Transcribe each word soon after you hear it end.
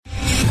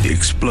the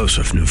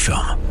explosive new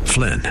film,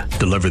 Flynn,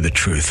 Deliver the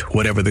Truth,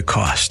 Whatever the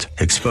Cost,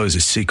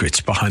 exposes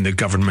secrets behind the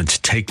government's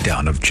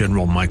takedown of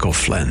General Michael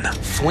Flynn.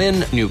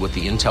 Flynn knew what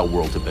the intel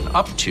world had been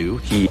up to.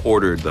 He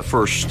ordered the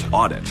first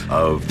audit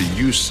of the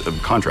use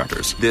of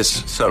contractors.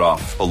 This set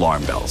off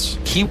alarm bells.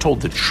 He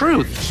told the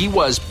truth. He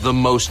was the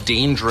most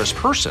dangerous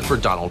person for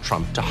Donald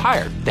Trump to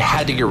hire. They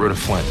had to get rid of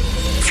Flynn.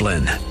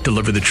 Flynn,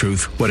 Deliver the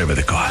Truth, Whatever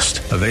the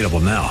Cost. Available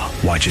now.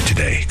 Watch it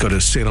today. Go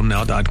to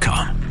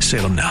salemnow.com.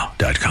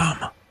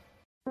 salemnow.com.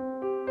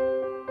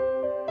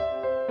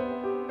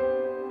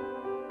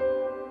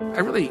 I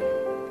really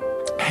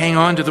hang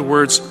on to the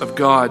words of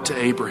God to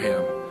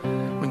Abraham.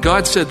 When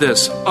God said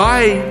this,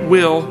 I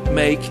will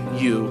make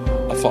you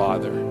a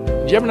father.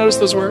 Did you ever notice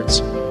those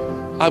words?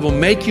 I will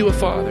make you a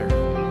father.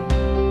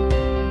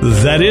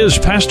 That is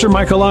Pastor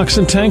Michael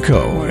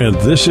Oxentenko, and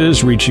this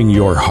is Reaching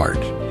Your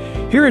Heart.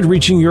 Here at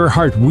Reaching Your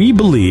Heart, we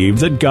believe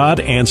that God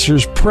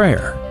answers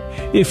prayer.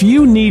 If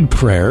you need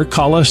prayer,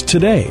 call us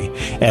today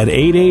at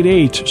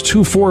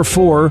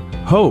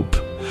 888-244-HOPE.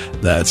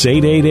 That's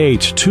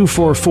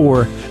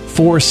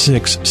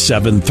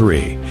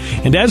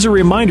 888-244-4673. And as a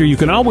reminder, you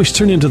can always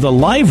tune into the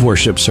live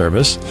worship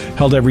service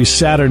held every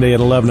Saturday at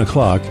 11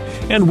 o'clock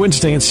and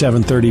Wednesday at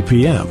 7:30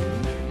 p.m.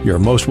 You're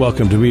most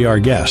welcome to be our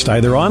guest,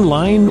 either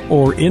online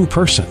or in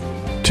person.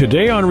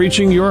 Today on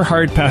Reaching Your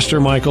Heart, Pastor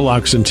Michael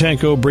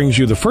Oxentenko brings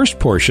you the first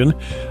portion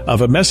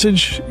of a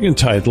message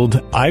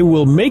entitled, I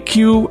Will Make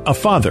You a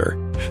Father.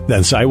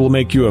 That's I Will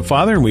Make You a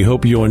Father, and we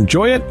hope you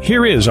enjoy it.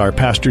 Here is our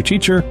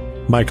pastor-teacher,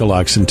 Michael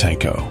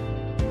Oxentenko.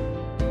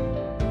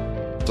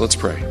 Let's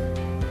pray.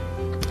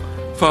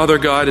 Father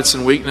God, it's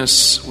in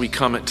weakness we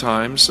come at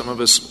times. Some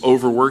of us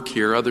overwork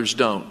here, others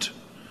don't.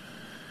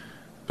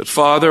 But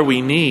Father,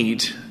 we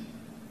need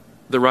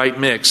the right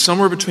mix.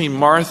 Somewhere between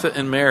Martha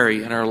and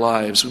Mary in our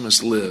lives, we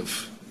must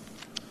live.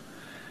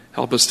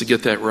 Help us to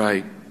get that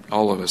right,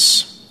 all of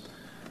us.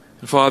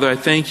 And Father, I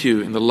thank you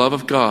in the love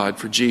of God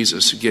for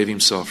Jesus who gave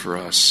himself for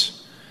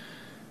us.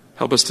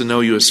 Help us to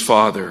know you as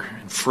Father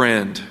and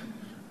friend,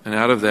 and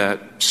out of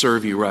that,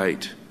 serve you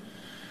right.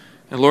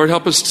 And Lord,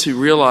 help us to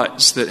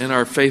realize that in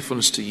our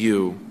faithfulness to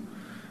you,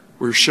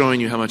 we're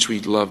showing you how much we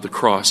love the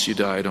cross you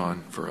died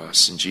on for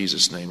us. In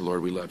Jesus' name,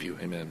 Lord, we love you.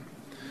 Amen.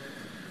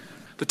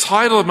 The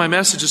title of my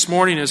message this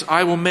morning is,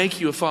 I Will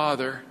Make You a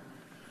Father.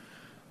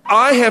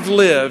 I have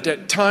lived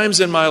at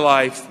times in my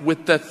life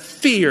with the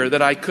fear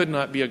that I could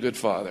not be a good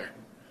father.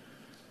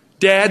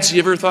 Dads, you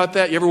ever thought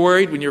that? You ever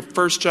worried when your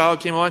first child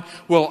came on?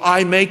 Will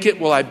I make it?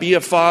 Will I be a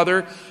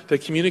father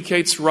that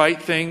communicates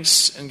right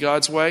things in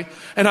God's way?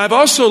 And I've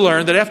also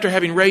learned that after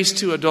having raised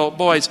 2 adult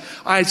boys,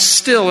 I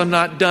still am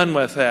not done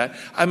with that.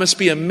 I must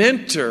be a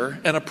mentor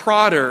and a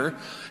prodder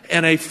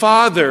and a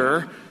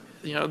father,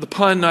 you know, the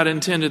pun not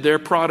intended there,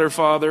 prodder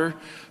father,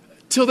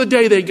 till the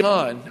day they're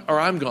gone or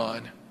I'm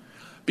gone.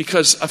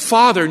 Because a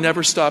father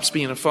never stops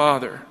being a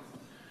father.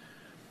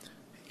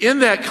 In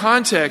that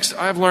context,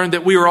 I've learned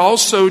that we are all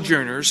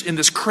sojourners in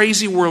this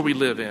crazy world we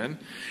live in,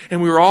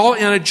 and we are all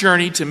in a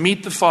journey to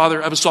meet the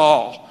Father of us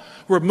all.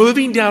 We're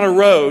moving down a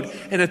road,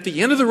 and at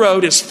the end of the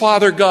road is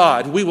Father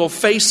God. We will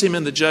face him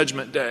in the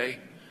judgment day.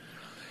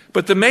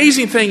 But the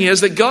amazing thing is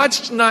that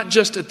God's not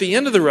just at the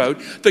end of the road.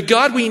 The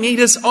God we need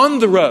is on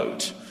the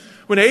road.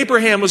 When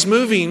Abraham was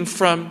moving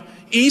from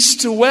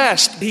east to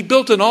west, he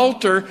built an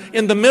altar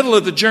in the middle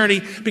of the journey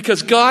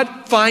because God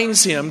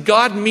finds him.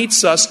 God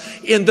meets us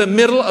in the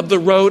middle of the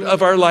road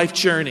of our life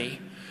journey.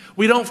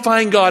 We don't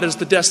find God as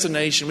the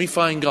destination. We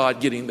find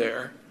God getting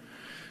there.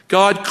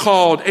 God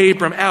called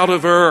Abram out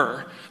of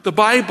Ur. The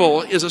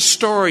Bible is a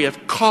story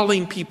of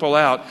calling people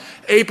out.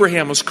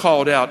 Abraham was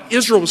called out.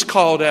 Israel was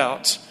called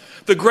out.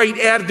 The great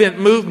Advent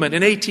movement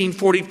in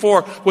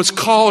 1844 was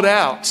called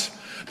out.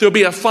 There'll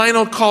be a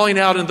final calling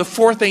out in the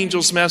fourth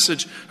angel's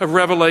message of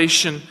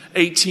Revelation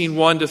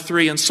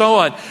 18:1-3, and so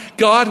on.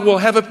 God will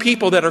have a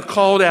people that are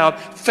called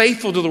out,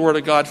 faithful to the Word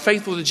of God,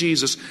 faithful to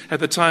Jesus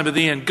at the time of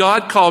the end.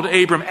 God called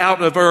Abram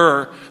out of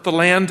Ur, the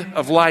land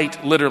of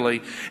light,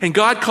 literally. And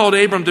God called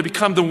Abram to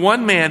become the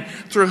one man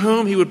through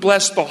whom he would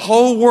bless the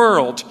whole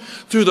world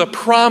through the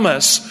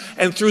promise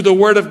and through the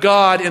Word of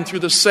God and through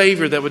the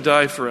Savior that would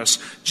die for us.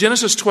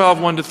 Genesis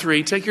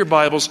 12:1-3. Take your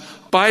Bibles,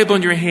 Bible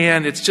in your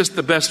hand. It's just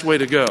the best way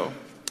to go.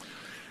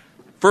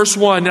 Verse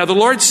 1, now the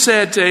Lord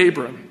said to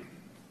Abram,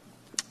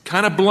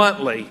 kind of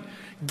bluntly,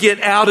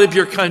 get out of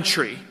your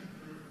country.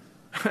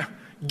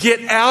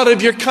 Get out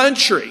of your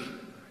country.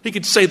 He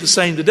could say the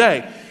same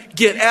today.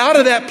 Get out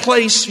of that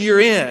place you're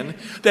in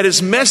that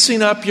is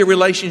messing up your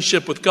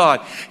relationship with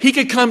God. He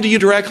could come to you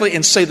directly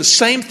and say the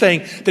same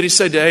thing that he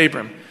said to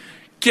Abram.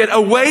 Get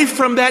away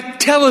from that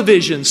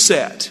television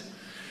set.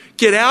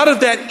 Get out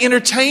of that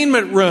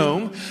entertainment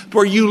room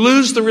where you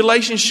lose the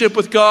relationship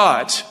with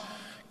God.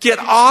 Get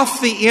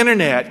off the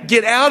internet.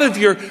 Get out of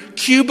your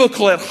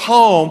cubicle at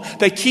home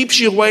that keeps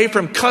you away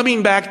from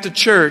coming back to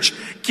church.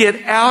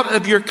 Get out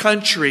of your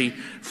country,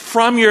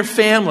 from your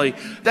family.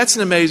 That's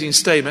an amazing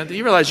statement.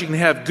 You realize you can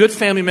have good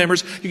family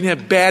members, you can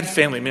have bad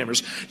family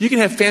members. You can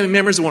have family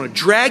members that want to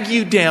drag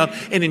you down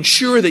and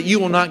ensure that you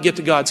will not get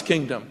to God's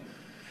kingdom.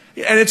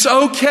 And it's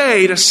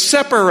okay to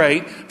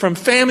separate from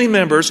family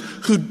members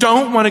who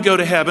don't want to go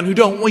to heaven, who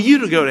don't want you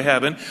to go to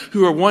heaven,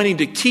 who are wanting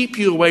to keep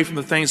you away from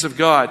the things of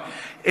God.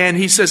 And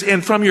he says,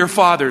 and from your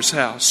father's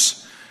house,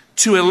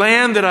 to a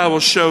land that I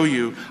will show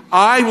you.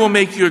 I will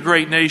make you a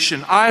great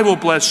nation. I will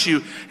bless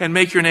you and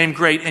make your name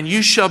great, and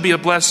you shall be a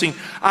blessing.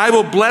 I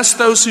will bless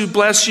those who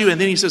bless you. And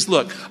then he says,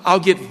 look, I'll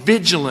get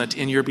vigilant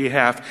in your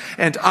behalf,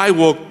 and I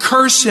will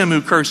curse him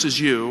who curses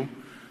you.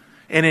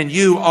 And in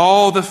you,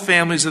 all the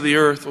families of the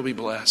earth will be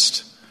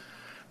blessed.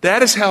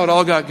 That is how it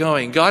all got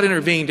going. God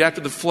intervened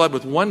after the flood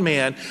with one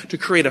man to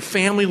create a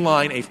family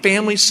line, a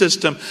family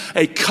system,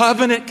 a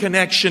covenant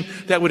connection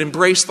that would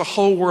embrace the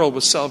whole world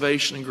with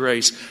salvation and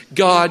grace.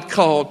 God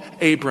called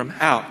Abram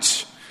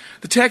out.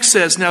 The text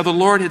says, now the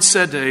Lord had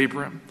said to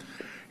Abram,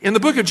 in the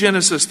book of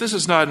Genesis, this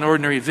is not an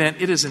ordinary event.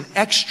 It is an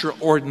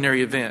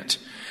extraordinary event.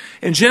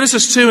 In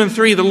Genesis 2 and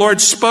 3, the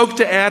Lord spoke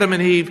to Adam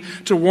and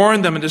Eve to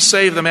warn them and to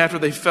save them after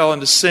they fell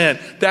into sin.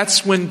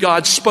 That's when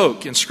God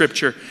spoke in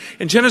Scripture.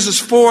 In Genesis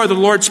 4, the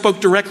Lord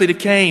spoke directly to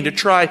Cain to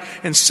try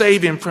and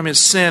save him from his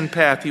sin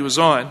path he was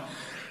on.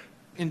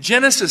 In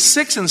Genesis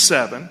 6 and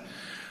 7,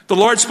 the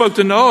Lord spoke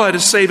to Noah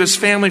to save his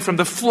family from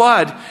the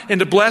flood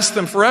and to bless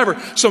them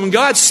forever. So when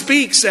God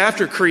speaks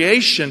after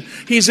creation,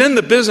 he's in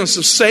the business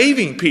of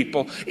saving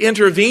people,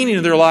 intervening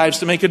in their lives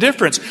to make a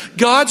difference.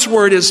 God's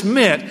word is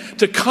meant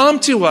to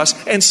come to us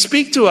and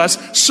speak to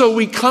us so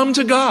we come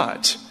to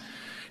God.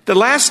 The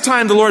last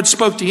time the Lord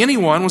spoke to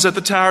anyone was at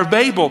the Tower of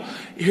Babel,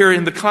 here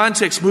in the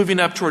context moving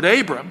up toward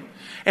Abram.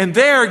 And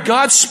there,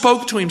 God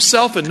spoke to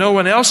himself and no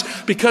one else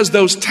because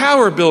those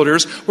tower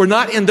builders were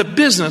not in the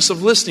business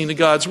of listening to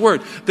God's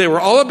word. They were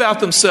all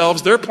about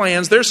themselves, their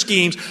plans, their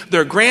schemes,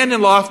 their grand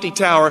and lofty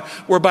tower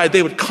whereby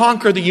they would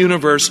conquer the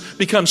universe,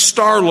 become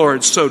star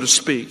lords, so to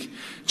speak.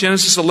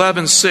 Genesis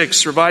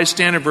 11:6, Revised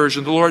Standard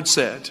Version, the Lord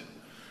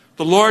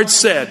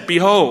said,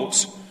 behold,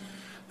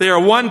 they are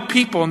one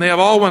people and they have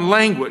all one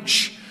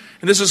language.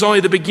 And this is only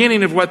the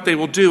beginning of what they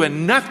will do,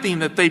 and nothing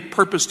that they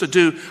purpose to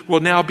do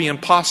will now be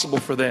impossible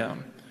for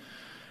them.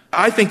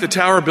 I think the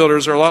tower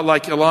builders are a lot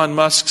like Elon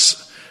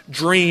Musk's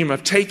dream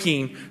of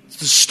taking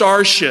the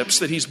starships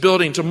that he's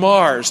building to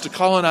Mars, to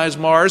colonize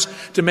Mars,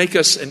 to make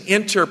us an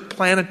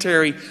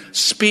interplanetary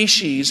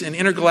species, an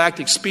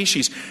intergalactic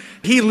species.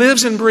 He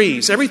lives and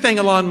breathes. Everything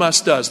Elon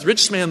Musk does, the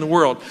richest man in the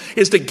world,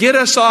 is to get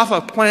us off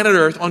of planet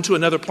Earth onto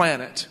another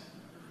planet.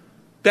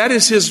 That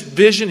is his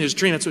vision, his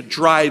dream. That's what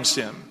drives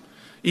him.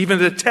 Even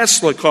the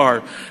Tesla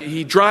car,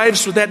 he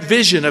drives with that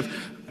vision of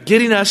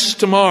getting us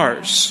to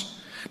Mars.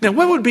 Now,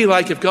 what would it be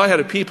like if God had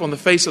a people on the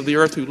face of the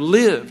earth who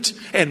lived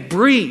and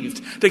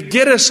breathed to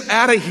get us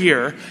out of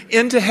here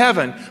into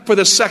heaven for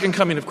the second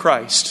coming of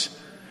Christ?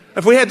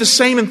 If we had the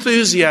same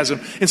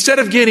enthusiasm, instead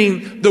of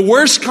getting the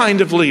worst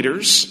kind of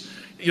leaders,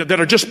 that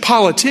are just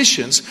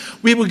politicians,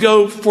 we would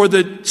go for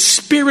the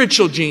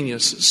spiritual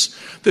geniuses,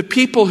 the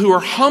people who are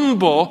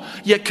humble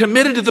yet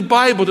committed to the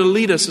Bible to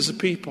lead us as a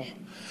people.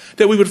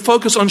 That we would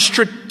focus on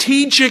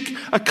strategic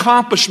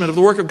accomplishment of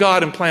the work of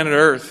God in planet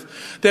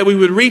Earth. That we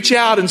would reach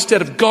out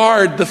instead of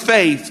guard the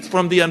faith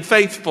from the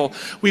unfaithful.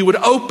 We would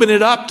open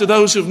it up to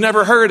those who've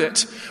never heard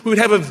it. We would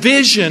have a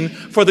vision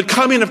for the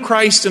coming of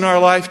Christ in our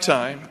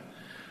lifetime.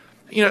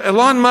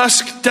 Elon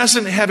Musk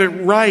doesn't have it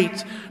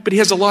right, but he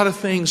has a lot of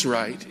things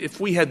right. If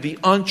we had the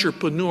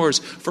entrepreneurs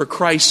for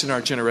Christ in our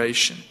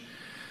generation.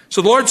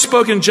 So the Lord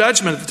spoke in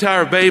judgment at the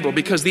Tower of Babel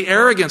because the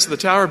arrogance of the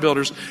tower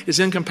builders is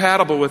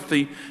incompatible with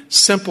the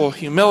simple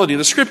humility of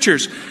the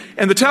Scriptures.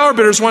 And the tower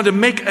builders wanted to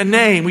make a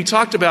name. We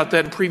talked about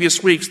that in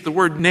previous weeks. The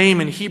word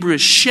name in Hebrew is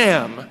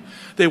Shem.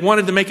 They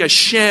wanted to make a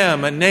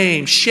Shem, a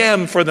name,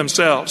 Shem for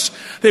themselves.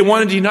 They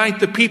wanted to unite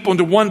the people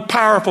into one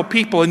powerful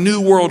people, a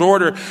new world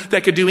order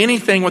that could do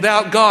anything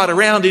without God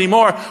around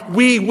anymore.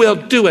 We will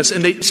do it.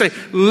 And they say,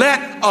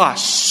 let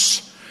us.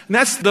 And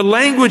that's the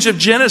language of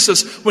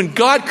Genesis when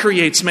God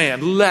creates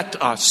man.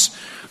 Let us.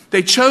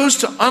 They chose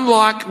to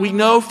unlock, we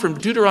know from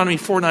Deuteronomy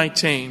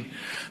 4:19,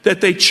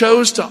 that they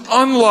chose to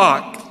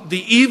unlock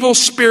the evil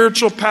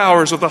spiritual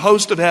powers of the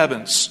host of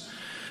heavens.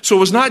 So it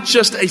was not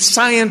just a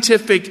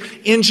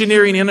scientific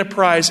engineering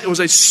enterprise. It was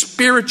a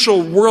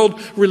spiritual world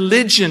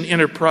religion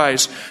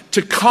enterprise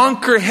to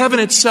conquer heaven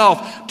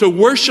itself, to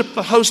worship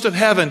the host of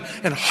heaven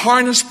and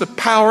harness the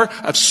power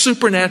of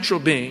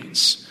supernatural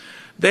beings.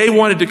 They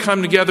wanted to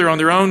come together on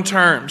their own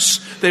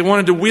terms. They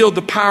wanted to wield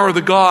the power of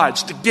the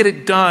gods to get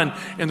it done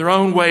in their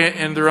own way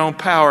and their own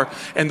power.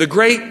 And the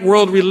great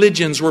world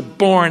religions were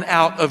born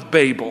out of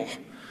Babel.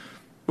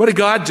 What did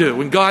God do?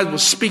 When God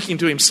was speaking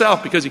to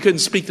himself because he couldn't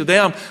speak to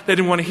them, they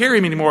didn't want to hear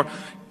him anymore.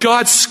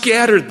 God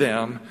scattered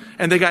them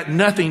and they got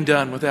nothing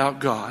done without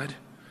God.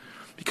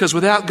 Because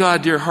without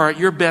God, dear heart,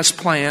 your best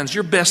plans,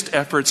 your best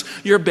efforts,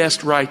 your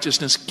best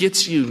righteousness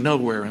gets you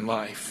nowhere in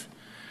life.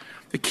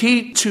 The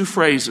key two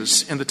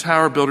phrases in the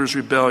Tower Builders'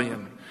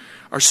 rebellion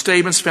are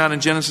statements found in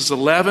Genesis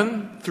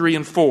 11, 3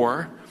 and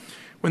 4,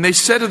 when they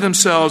said to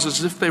themselves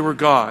as if they were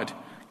God,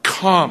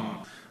 come,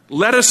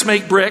 let us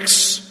make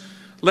bricks,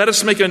 let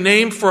us make a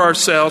name for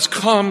ourselves,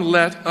 come,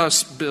 let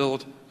us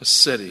build a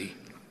city.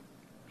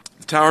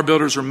 The Tower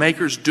builders were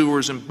makers,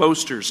 doers, and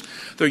boasters.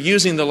 They're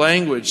using the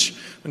language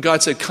when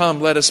God said, come,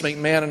 let us make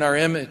man in our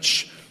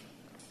image.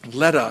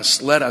 Let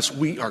us,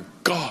 we are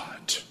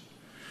God.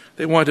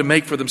 They wanted to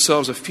make for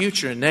themselves a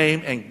future, a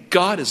name, and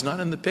God is not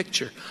in the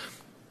picture.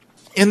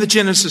 In the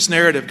Genesis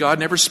narrative, God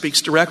never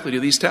speaks directly to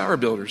these tower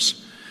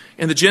builders.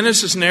 In the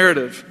Genesis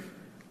narrative,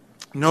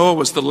 Noah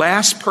was the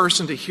last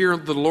person to hear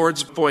the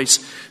Lord's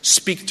voice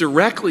speak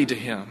directly to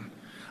him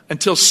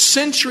until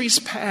centuries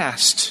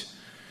passed.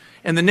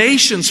 And the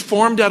nations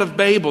formed out of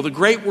Babel, the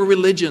great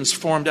religions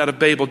formed out of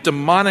Babel,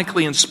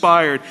 demonically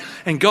inspired.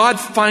 And God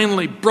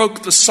finally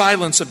broke the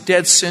silence of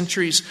dead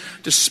centuries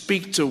to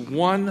speak to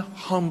one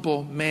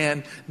humble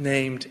man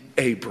named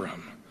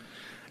Abram.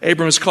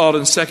 Abram is called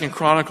in 2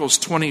 Chronicles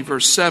 20,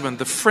 verse 7,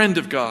 the friend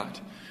of God.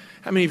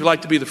 How many of you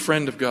like to be the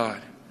friend of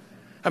God?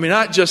 I mean,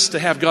 not just to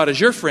have God as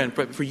your friend,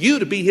 but for you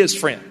to be his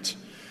friend.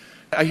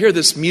 I hear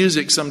this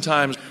music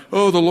sometimes,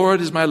 oh, the Lord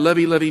is my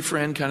lovey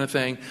friend kind of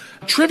thing.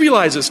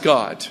 Trivializes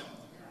God.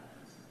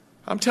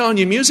 I'm telling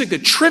you, music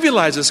that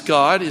trivializes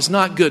God is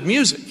not good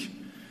music.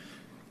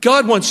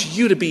 God wants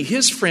you to be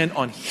his friend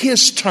on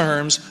his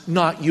terms,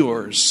 not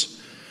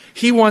yours.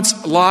 He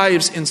wants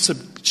lives in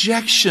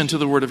subjection to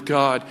the Word of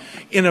God,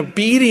 in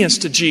obedience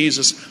to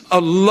Jesus,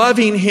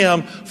 loving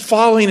him,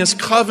 following his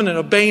covenant,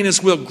 obeying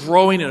his will,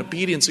 growing in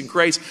obedience and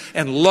grace,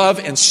 and love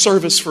and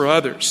service for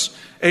others.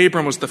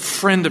 Abram was the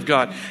friend of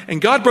God.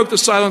 And God broke the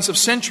silence of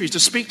centuries to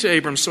speak to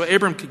Abram so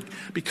Abram could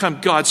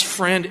become God's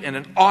friend, and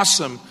an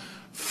awesome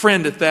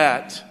friend at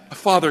that, a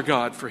father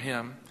God for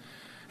him.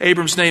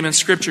 Abram's name in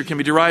Scripture can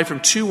be derived from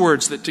two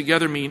words that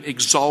together mean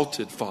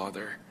exalted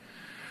father.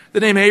 The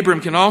name Abram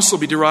can also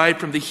be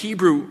derived from the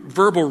Hebrew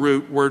verbal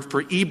root word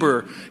for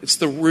Eber. It's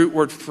the root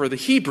word for the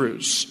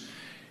Hebrews.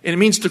 And it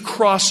means to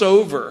cross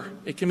over.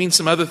 It can mean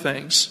some other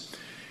things.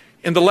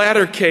 In the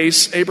latter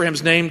case,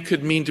 Abraham's name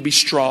could mean to be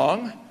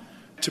strong,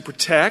 to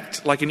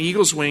protect, like an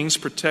eagle's wings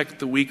protect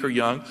the weak or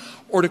young,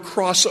 or to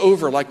cross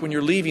over, like when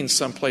you're leaving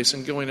someplace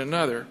and going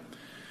another.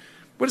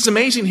 What is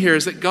amazing here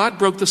is that God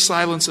broke the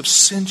silence of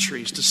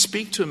centuries to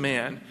speak to a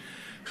man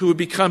who would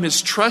become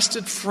his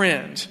trusted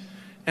friend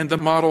and the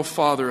model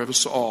father of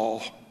us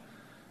all.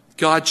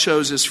 God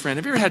chose his friend.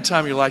 Have you ever had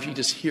time in your life you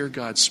just hear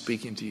God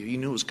speaking to you? You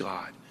knew it was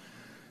God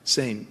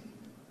saying,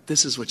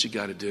 this is what you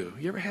got to do.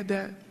 You ever had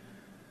that? And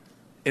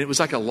it was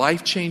like a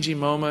life-changing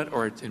moment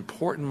or an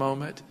important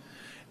moment,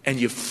 and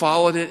you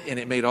followed it, and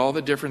it made all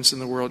the difference in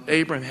the world.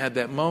 Abraham had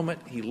that moment.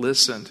 He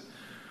listened.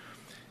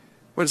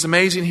 What is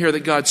amazing here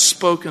that God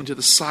spoke into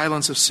the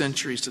silence of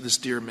centuries to this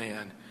dear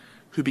man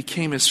who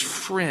became his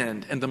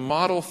friend and the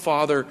model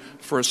father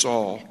for us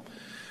all.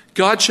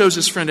 God chose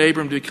his friend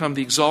Abram to become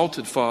the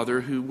exalted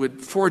father who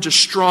would forge a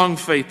strong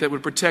faith that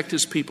would protect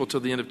his people till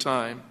the end of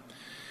time.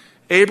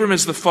 Abram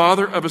is the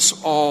father of us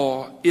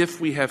all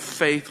if we have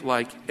faith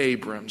like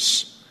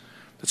Abram's.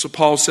 That's what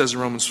Paul says in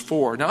Romans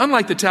 4. Now,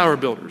 unlike the tower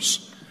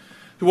builders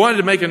who wanted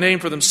to make a name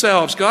for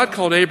themselves, God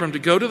called Abram to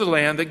go to the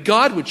land that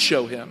God would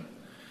show him.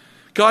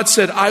 God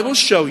said, I will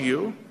show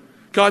you.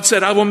 God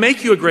said, I will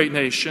make you a great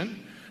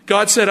nation.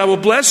 God said, I will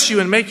bless you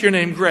and make your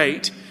name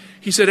great.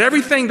 He said,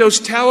 everything those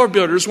tower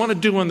builders want to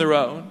do on their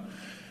own,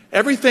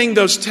 everything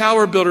those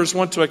tower builders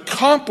want to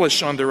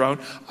accomplish on their own,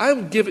 I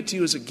will give it to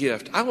you as a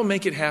gift. I will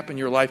make it happen in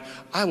your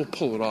life. I will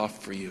pull it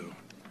off for you.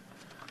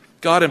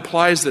 God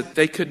implies that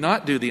they could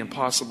not do the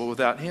impossible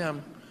without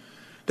him.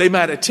 They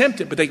might attempt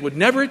it, but they would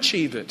never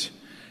achieve it.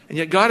 And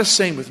yet God is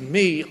saying, with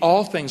me,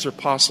 all things are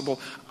possible.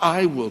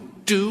 I will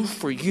do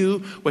for you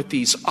what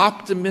these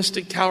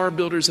optimistic tower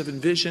builders have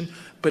envisioned,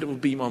 but it will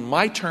be on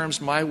my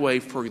terms, my way,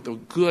 for the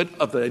good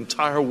of the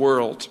entire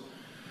world.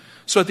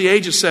 So at the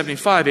age of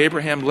 75,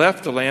 Abraham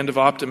left the land of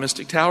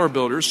optimistic tower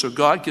builders so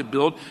God could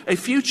build a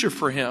future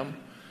for him.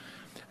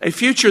 A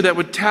future that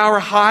would tower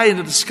high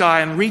into the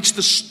sky and reach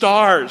the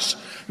stars,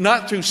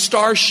 not through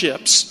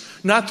starships,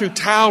 not through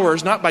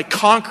towers, not by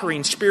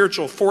conquering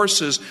spiritual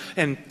forces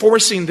and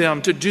forcing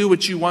them to do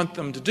what you want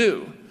them to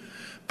do,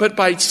 but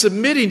by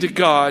submitting to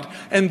God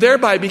and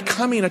thereby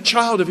becoming a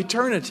child of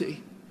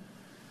eternity.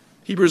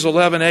 Hebrews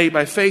 11:8,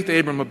 by faith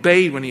Abram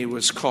obeyed when he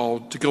was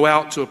called to go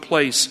out to a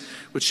place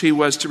which he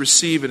was to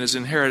receive in his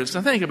inheritance.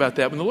 Now think about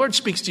that. When the Lord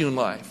speaks to you in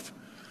life,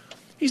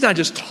 he's not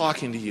just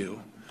talking to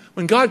you.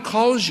 When God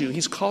calls you,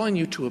 he's calling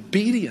you to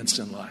obedience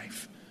in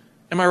life.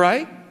 Am I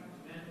right?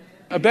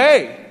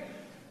 Obey.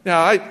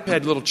 Now, I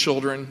had little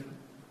children,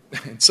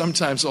 and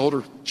sometimes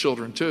older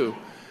children too.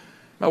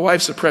 My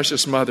wife's a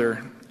precious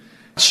mother.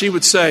 She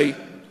would say,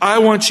 I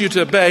want you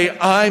to obey.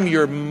 I'm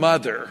your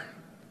mother.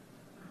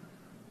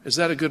 Is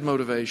that a good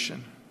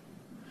motivation?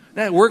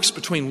 Now, it works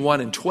between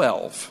 1 and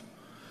 12.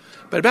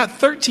 But about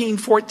 13,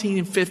 14,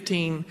 and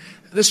 15,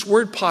 this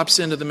word pops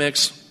into the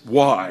mix,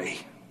 why?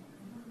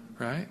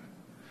 Right?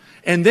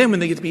 And then when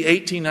they get to be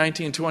 18,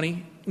 19,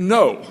 20,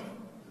 no.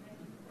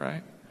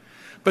 Right?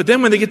 But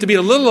then when they get to be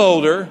a little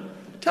older,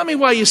 tell me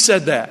why you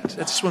said that.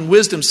 That's when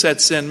wisdom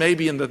sets in,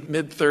 maybe in the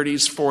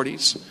mid-30s,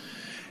 40s.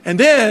 And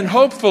then,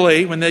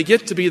 hopefully, when they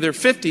get to be their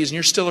 50s and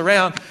you're still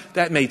around,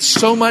 that made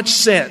so much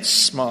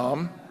sense,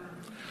 Mom.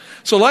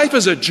 So life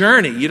is a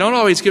journey. You don't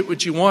always get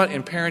what you want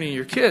in parenting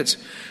your kids.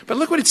 But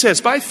look what it says.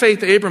 By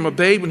faith, Abram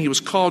obeyed when he was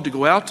called to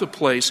go out to a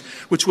place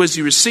which was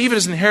to receive it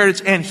as an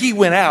inheritance, and he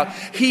went out.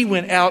 He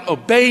went out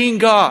obeying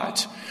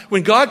God.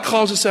 When God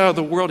calls us out of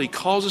the world, he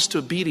calls us to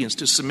obedience,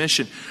 to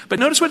submission. But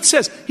notice what it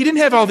says. He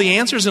didn't have all the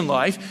answers in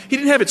life. He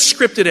didn't have it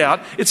scripted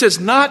out. It says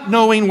not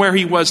knowing where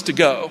he was to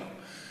go.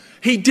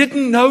 He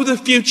didn't know the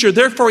future,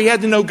 therefore he had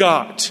to know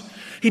God.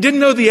 He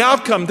didn't know the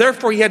outcome,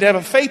 therefore he had to have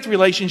a faith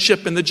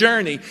relationship in the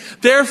journey.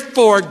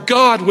 Therefore,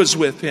 God was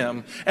with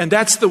him. And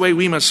that's the way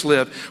we must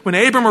live. When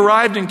Abram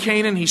arrived in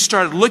Canaan, he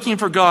started looking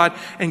for God,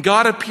 and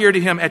God appeared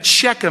to him at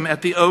Shechem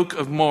at the oak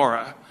of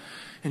Moreh.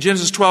 In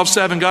Genesis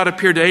 12:7, God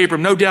appeared to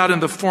Abram, no doubt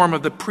in the form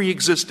of the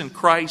pre-existent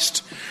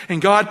Christ.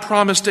 And God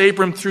promised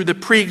Abram through the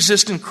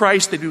pre-existent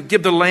Christ that he would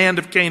give the land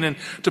of Canaan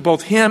to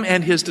both him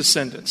and his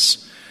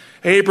descendants.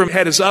 Abram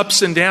had his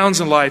ups and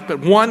downs in life, but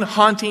one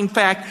haunting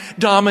fact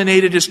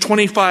dominated his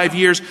 25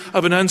 years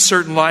of an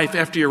uncertain life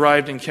after he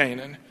arrived in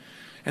Canaan.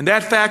 And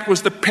that fact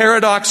was the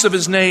paradox of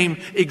his name,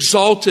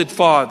 Exalted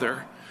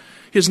Father.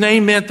 His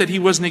name meant that he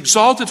was an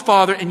exalted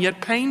father, and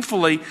yet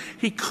painfully,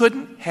 he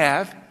couldn't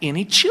have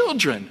any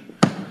children.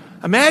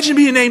 Imagine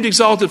being named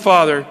Exalted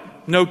Father,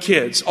 no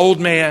kids, old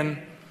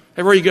man.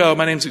 Everywhere you go,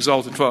 my name's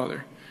Exalted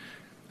Father.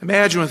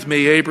 Imagine with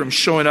me Abram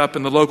showing up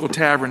in the local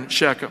tavern at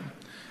Shechem.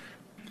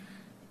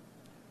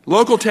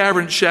 Local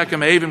tavern at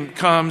Shechem, Abram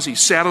comes, he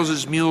saddles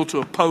his mule to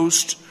a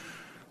post,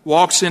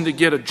 walks in to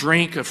get a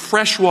drink of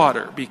fresh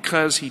water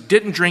because he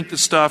didn't drink the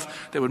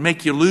stuff that would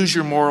make you lose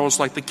your morals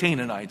like the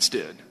Canaanites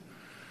did.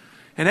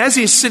 And as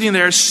he's sitting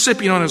there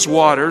sipping on his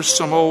water,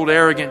 some old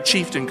arrogant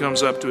chieftain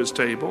comes up to his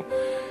table.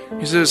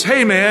 He says,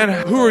 "Hey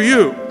man, who are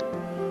you?"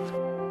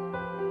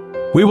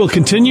 We will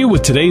continue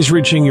with today's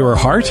Reaching Your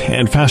Heart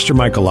and Pastor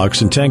Michael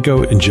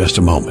Oxentenko in just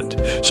a moment.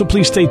 So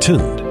please stay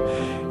tuned.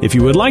 If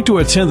you would like to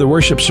attend the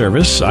worship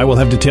service, I will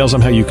have details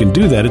on how you can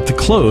do that at the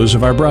close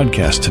of our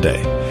broadcast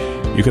today.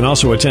 You can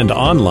also attend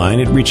online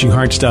at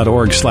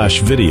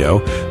reachinghearts.org/video.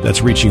 That's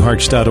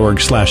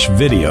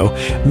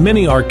reachinghearts.org/video.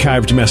 Many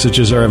archived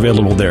messages are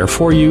available there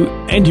for you,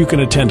 and you can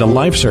attend a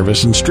live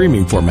service in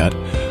streaming format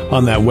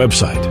on that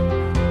website.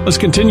 Let's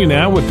continue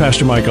now with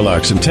Pastor Michael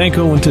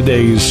Oxentenko in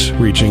today's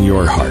Reaching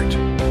Your Heart.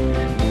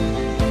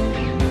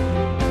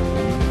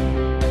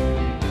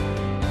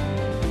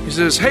 He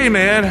says, "Hey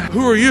man,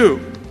 who are you?"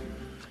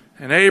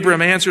 And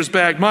Abram answers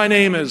back, "My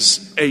name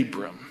is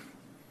Abram."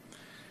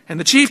 And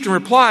the chieftain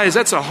replies,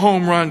 "That's a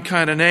home run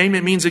kind of name.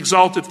 It means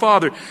exalted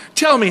father.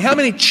 Tell me, how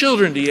many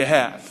children do you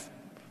have?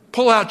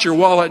 Pull out your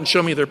wallet and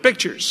show me their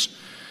pictures."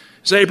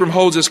 As Abram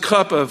holds his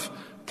cup of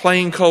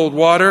plain cold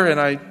water, and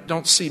I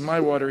don't see my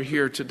water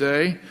here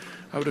today.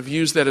 I would have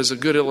used that as a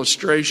good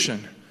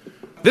illustration.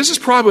 This is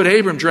probably what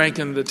Abram drank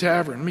in the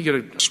tavern. Let me get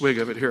a swig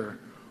of it here.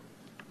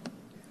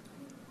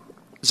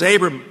 As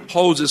Abram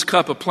holds his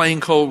cup of plain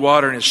cold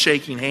water in his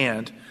shaking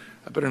hand,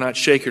 I better not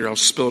shake it or I'll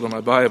spill it on my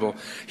Bible.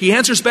 He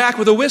answers back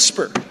with a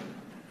whisper,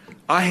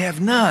 "I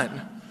have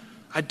none.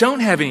 I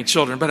don't have any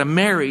children, but I'm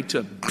married to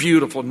a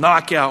beautiful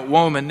knockout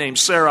woman named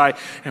Sarai,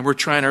 and we're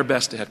trying our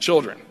best to have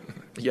children."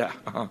 Yeah.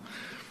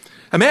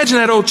 Imagine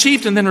that old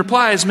chieftain then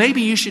replies,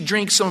 "Maybe you should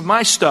drink some of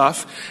my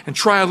stuff and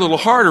try a little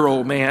harder,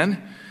 old man." And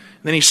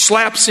then he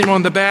slaps him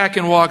on the back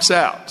and walks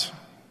out.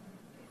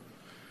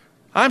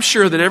 I'm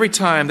sure that every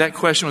time that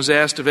question was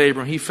asked of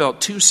Abram, he felt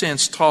 2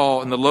 cents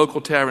tall in the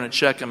local tavern at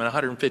Shechem and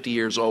 150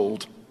 years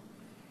old.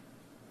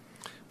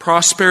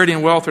 Prosperity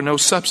and wealth are no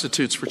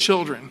substitutes for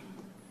children.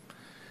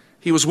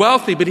 He was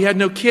wealthy, but he had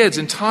no kids.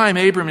 In time,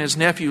 Abram and his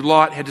nephew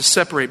Lot had to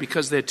separate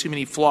because they had too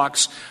many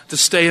flocks to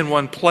stay in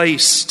one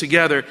place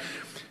together.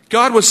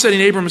 God was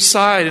setting Abram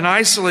aside and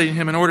isolating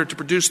him in order to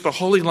produce the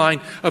holy line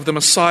of the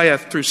Messiah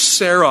through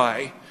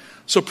Sarai.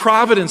 So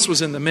providence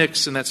was in the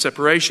mix in that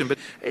separation, but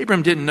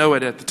Abram didn't know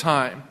it at the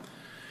time.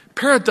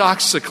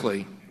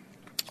 Paradoxically,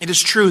 it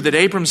is true that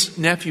Abram's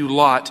nephew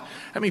Lot,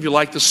 how many of you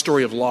like the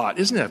story of Lot?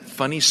 Isn't it a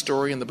funny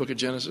story in the book of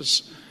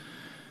Genesis?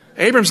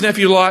 Abram's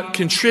nephew Lot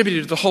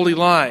contributed to the holy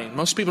line.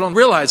 Most people don't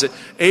realize it.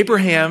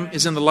 Abraham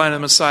is in the line of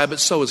the Messiah, but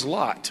so is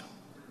Lot.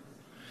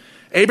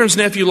 Abram's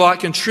nephew Lot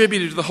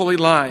contributed to the holy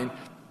line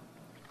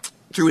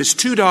through his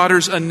 2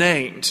 daughters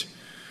unnamed,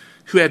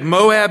 who had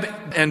Moab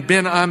and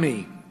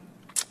Ben-Ami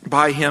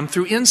by him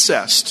through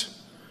incest.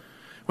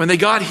 When they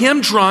got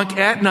him drunk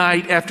at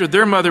night after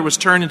their mother was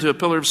turned into a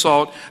pillar of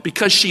salt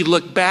because she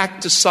looked back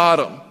to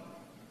Sodom.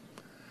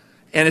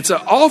 And it's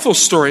an awful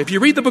story. If you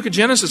read the book of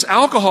Genesis,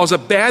 alcohol is a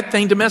bad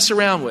thing to mess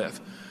around with.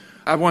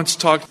 I once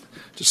talked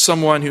to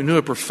someone who knew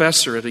a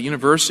professor at a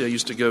university I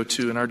used to go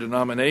to in our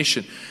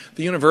denomination.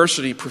 The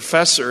university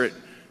professor,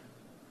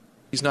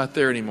 he's not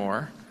there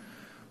anymore,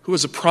 who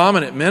was a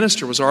prominent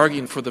minister, was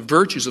arguing for the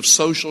virtues of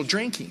social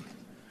drinking.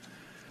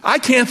 I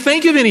can't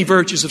think of any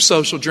virtues of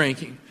social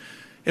drinking.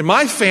 In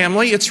my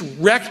family, it's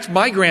wrecked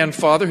my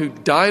grandfather, who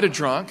died a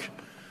drunk.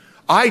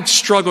 I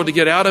struggled to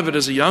get out of it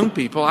as a young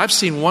people. I've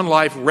seen one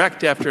life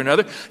wrecked after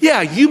another.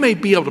 Yeah, you may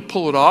be able to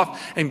pull it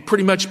off and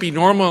pretty much be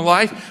normal in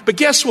life, but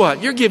guess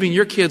what? You're giving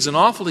your kids an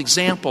awful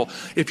example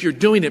if you're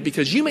doing it,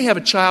 because you may have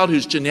a child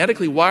who's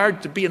genetically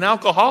wired to be an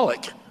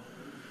alcoholic.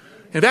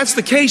 If that's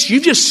the case,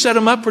 you just set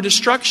them up for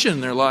destruction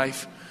in their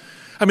life.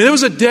 I mean, there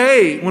was a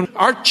day when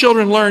our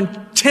children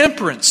learned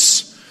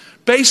temperance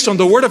based on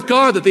the Word of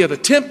God, that they are the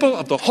temple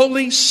of the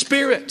Holy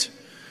Spirit.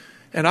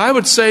 And I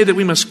would say that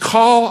we must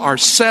call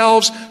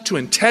ourselves to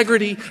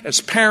integrity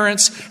as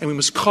parents, and we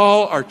must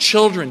call our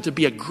children to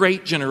be a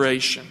great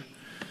generation.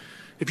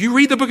 If you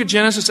read the book of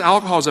Genesis,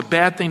 alcohol is a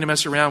bad thing to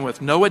mess around with.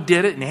 Noah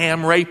did it, and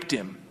Ham raped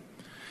him.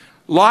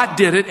 Lot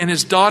did it, and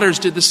his daughters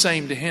did the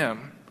same to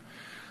him.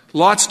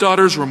 Lot's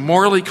daughters were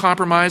morally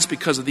compromised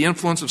because of the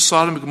influence of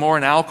Sodom and Gomorrah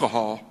and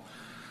alcohol.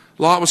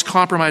 Lot was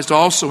compromised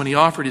also when he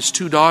offered his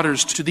 2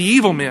 daughters to the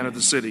evil men of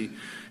the city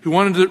who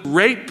wanted to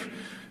rape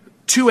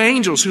 2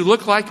 angels who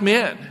look like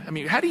men. I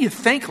mean, how do you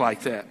think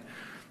like that?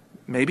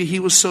 Maybe he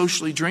was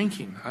socially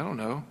drinking. I don't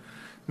know.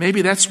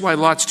 Maybe that's why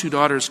Lot's 2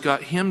 daughters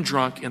got him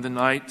drunk in the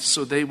night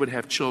so they would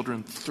have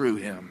children through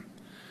him.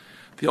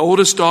 The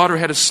oldest daughter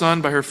had a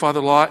son by her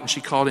father Lot, and she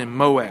called him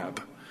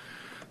Moab.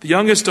 The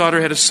youngest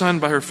daughter had a son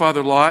by her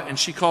father Lot, and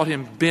she called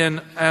him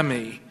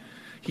Ben-Ammi.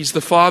 He's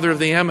the father of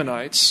the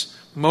Ammonites.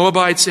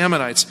 Moabites,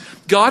 Ammonites.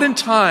 God in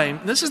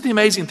time, this is the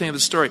amazing thing of the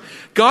story,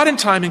 God in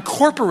time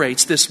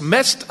incorporates this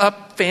messed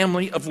up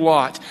family of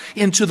Lot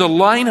into the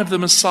line of the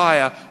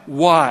Messiah.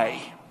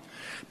 Why?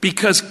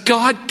 Because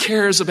God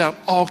cares about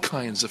all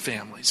kinds of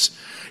families.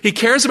 He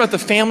cares about the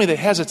family that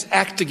has its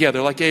act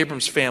together, like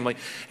Abram's family.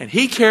 And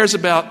he cares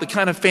about the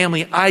kind of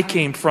family I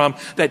came from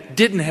that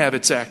didn't have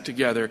its act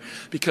together,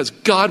 because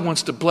God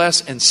wants to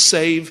bless and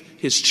save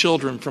his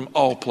children from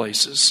all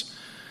places.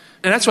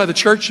 And that's why the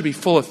church should be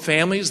full of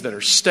families that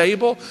are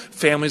stable,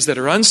 families that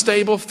are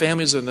unstable,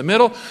 families in the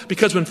middle.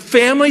 Because when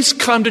families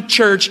come to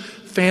church,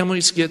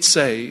 families get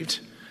saved.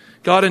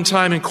 God in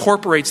time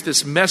incorporates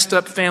this messed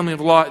up family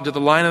of Lot into the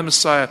line of the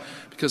Messiah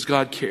because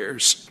God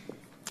cares.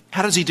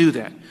 How does he do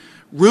that?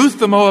 Ruth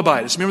the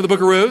Moabitess, remember the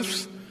book of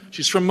Ruth?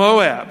 She's from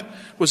Moab.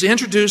 Was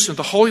introduced into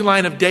the holy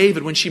line of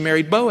David when she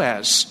married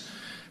Boaz.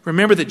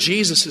 Remember that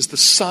Jesus is the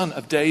son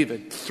of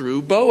David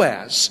through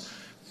Boaz,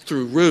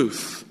 through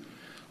Ruth.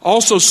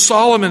 Also,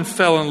 Solomon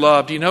fell in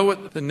love. Do you know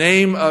what the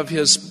name of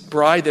his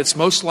bride that's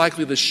most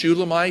likely the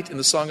Shulamite in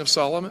the Song of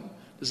Solomon?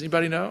 Does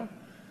anybody know?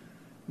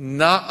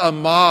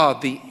 Naamah,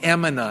 the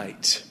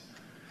Ammonite.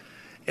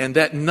 And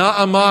that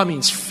Naamah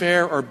means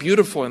fair or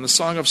beautiful. In the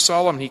Song of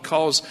Solomon, he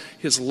calls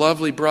his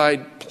lovely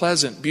bride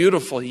pleasant,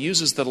 beautiful. He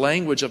uses the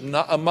language of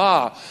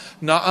Naamah.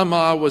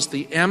 Naamah was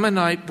the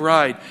Ammonite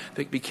bride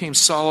that became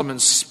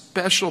Solomon's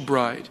special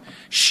bride.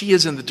 She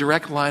is in the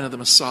direct line of the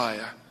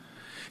Messiah.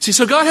 See,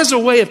 so God has a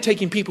way of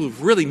taking people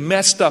who've really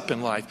messed up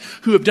in life,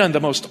 who have done the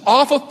most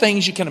awful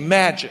things you can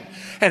imagine,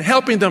 and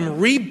helping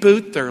them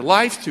reboot their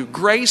life through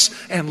grace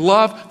and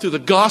love through the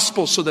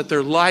gospel so that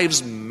their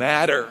lives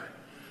matter.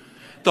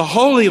 The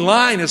holy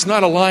line is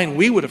not a line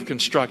we would have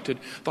constructed.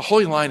 The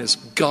holy line is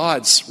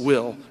God's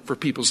will for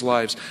people's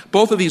lives.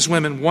 Both of these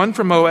women, one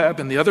from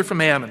Moab and the other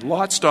from Ammon,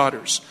 Lot's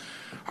daughters,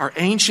 are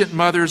ancient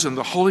mothers in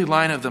the holy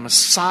line of the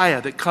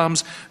Messiah that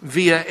comes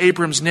via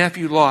Abram's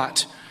nephew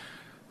Lot,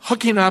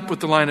 hooking up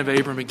with the line of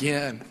Abram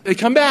again. They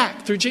come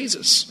back through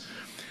Jesus.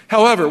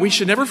 However, we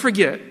should never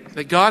forget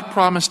that God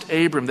promised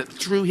Abram that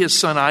through his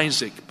son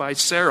Isaac, by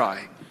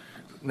Sarai,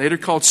 later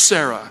called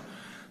Sarah,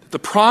 the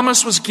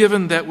promise was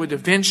given that would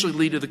eventually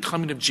lead to the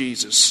coming of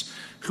Jesus,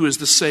 who is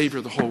the Savior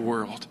of the whole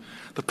world.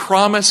 The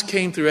promise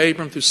came through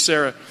Abram, through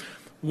Sarah.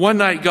 One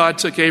night God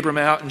took Abram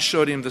out and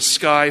showed him the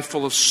sky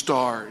full of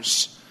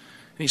stars.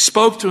 And he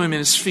spoke to him in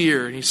his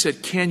fear, and he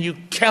said, "Can you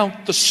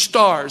count the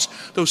stars?"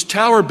 Those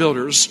tower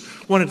builders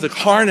wanted to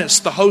harness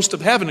the host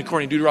of heaven,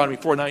 according to Deuteronomy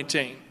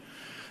 4:19.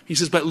 He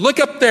says, "But look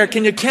up there,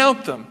 can you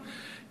count them?"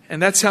 And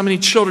that's how many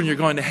children you're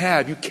going to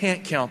have. You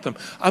can't count them.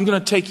 I'm going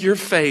to take your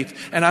faith,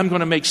 and I'm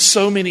going to make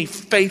so many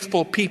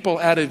faithful people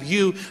out of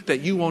you that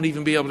you won't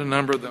even be able to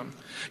number them.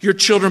 Your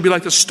children will be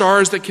like the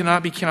stars that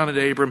cannot be counted,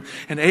 Abram.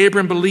 And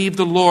Abram believed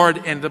the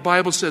Lord, and the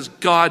Bible says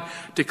God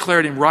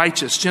declared him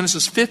righteous.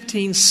 Genesis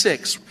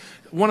 15:6.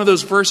 One of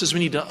those verses we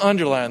need to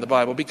underline in the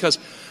Bible, because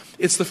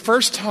it's the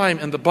first time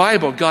in the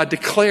Bible God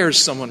declares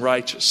someone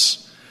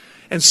righteous.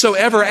 And so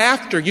ever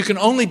after, you can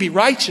only be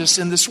righteous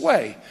in this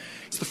way.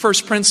 It's the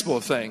first principle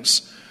of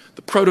things,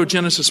 the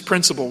proto-Genesis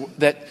principle,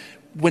 that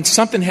when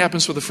something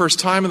happens for the first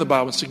time in the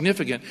Bible, it's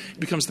significant, it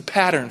becomes the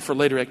pattern for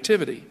later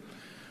activity.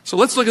 So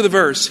let's look at the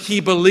verse. He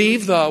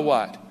believed the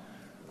what?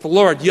 The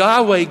Lord,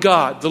 Yahweh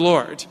God, the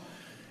Lord.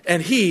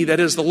 And he,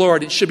 that is the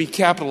Lord, it should be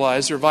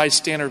capitalized. The Revised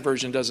Standard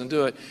Version doesn't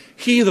do it.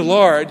 He, the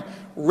Lord,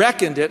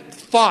 reckoned it,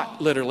 thought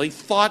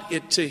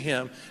it to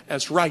him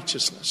as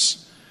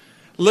righteousness.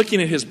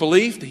 Looking at his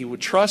belief that he would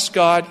trust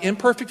God,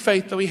 imperfect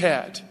faith though he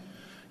had,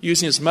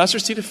 using his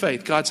mustard seed of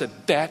faith, God said,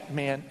 "That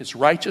man is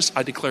righteous.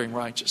 I declare him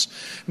righteous."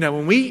 Now,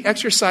 when we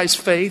exercise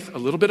faith, a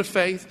little bit of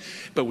faith,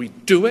 but we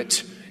do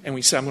it, and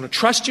we say, "I'm going to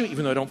trust you,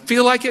 even though I don't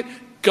feel like it,"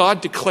 God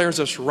declares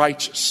us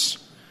righteous.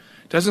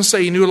 Doesn't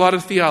say he knew a lot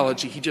of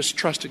theology. He just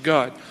trusted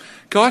God.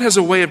 God has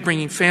a way of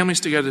bringing families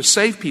together to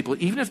save people,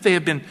 even if they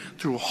have been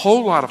through a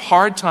whole lot of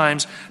hard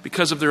times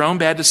because of their own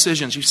bad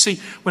decisions. You see,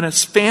 when a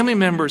family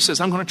member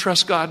says, I'm going to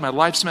trust God, my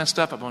life's messed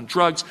up, I'm on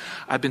drugs,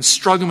 I've been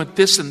struggling with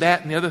this and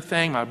that and the other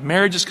thing, my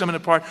marriage is coming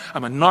apart,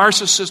 I'm a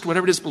narcissist,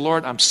 whatever it is, but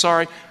Lord, I'm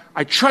sorry,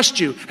 I trust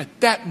you.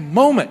 At that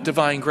moment,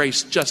 divine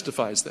grace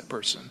justifies that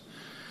person.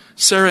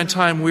 Sarah, in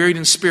time, wearied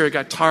in spirit,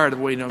 got tired of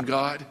waiting on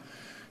God.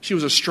 She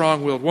was a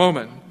strong-willed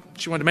woman.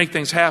 She wanted to make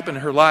things happen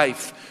in her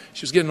life.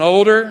 She was getting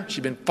older.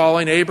 She'd been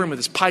following Abram with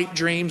his pipe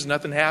dreams.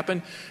 Nothing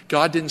happened.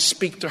 God didn't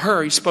speak to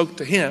her. He spoke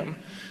to him.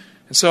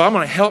 And so I'm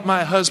going to help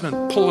my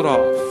husband pull it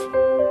off.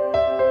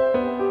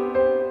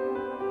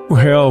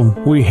 Well,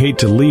 we hate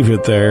to leave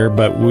it there,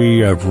 but we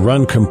have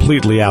run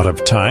completely out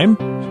of time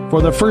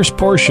for the first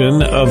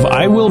portion of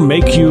I Will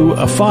Make You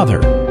a Father.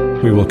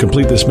 We will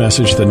complete this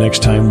message the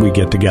next time we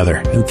get together.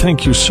 And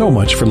thank you so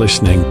much for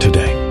listening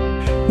today.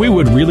 We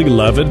would really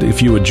love it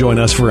if you would join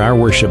us for our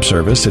worship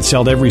service. It's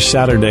held every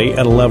Saturday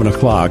at 11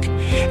 o'clock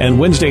and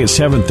Wednesday at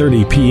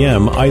 7:30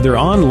 p.m., either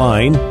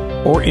online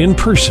or in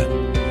person.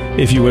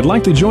 If you would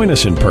like to join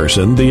us in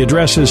person, the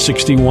address is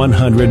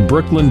 6100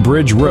 Brooklyn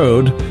Bridge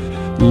Road,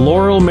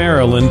 Laurel,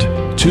 Maryland,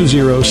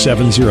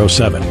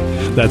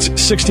 20707. That's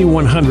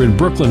 6100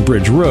 Brooklyn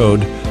Bridge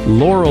Road,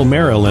 Laurel,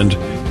 Maryland,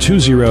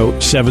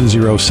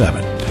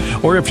 20707.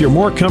 Or if you're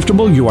more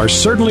comfortable, you are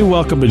certainly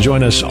welcome to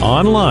join us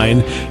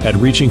online at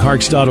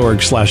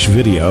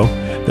reachinghearts.org/video.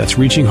 That's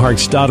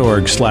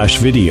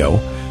reachinghearts.org/video.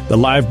 The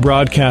live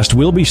broadcast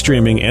will be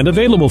streaming and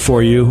available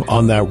for you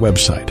on that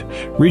website,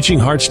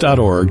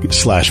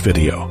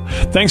 reachinghearts.org/video.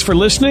 Thanks for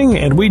listening,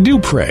 and we do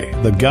pray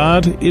that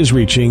God is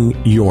reaching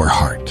your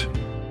heart.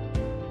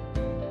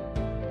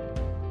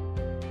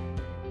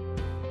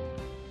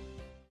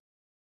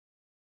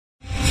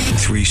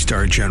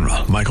 Three-star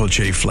General Michael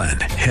J.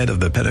 Flynn, head of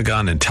the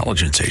Pentagon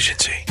Intelligence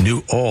Agency,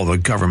 knew all the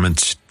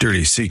government's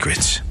dirty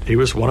secrets. He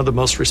was one of the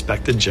most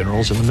respected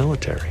generals in the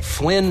military.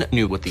 Flynn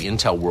knew what the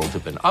intel world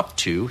had been up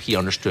to. He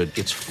understood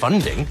its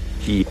funding.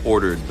 He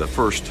ordered the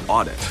first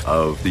audit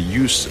of the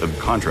use of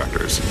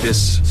contractors.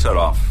 This set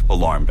off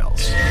alarm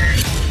bells.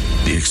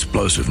 The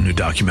explosive new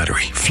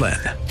documentary, Flynn,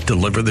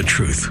 Deliver the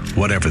Truth,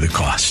 Whatever the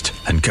Cost,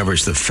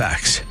 uncovers the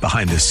facts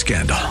behind this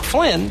scandal.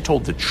 Flynn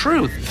told the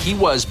truth. He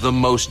was the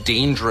most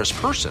dangerous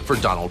person for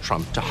Donald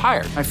Trump to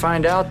hire. I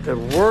find out the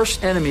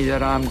worst enemy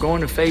that I'm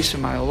going to face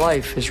in my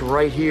life is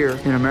right here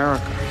in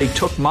America. They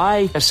took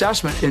my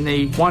assessment and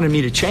they wanted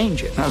me to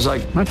change it. And I was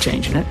like, I'm not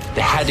changing it.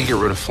 They had to get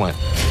rid of Flynn.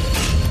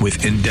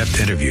 With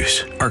in-depth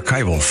interviews,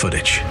 archival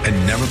footage, and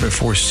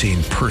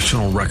never-before-seen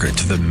personal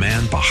records of the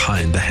man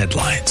behind the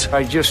headlines.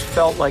 I just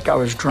felt like I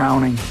was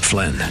drowning.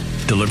 Flynn,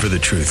 Deliver the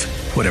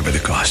Truth, Whatever the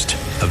Cost.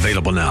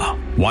 Available now.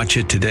 Watch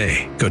it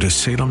today. Go to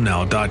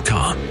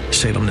salemnow.com.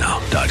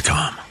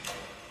 salemnow.com.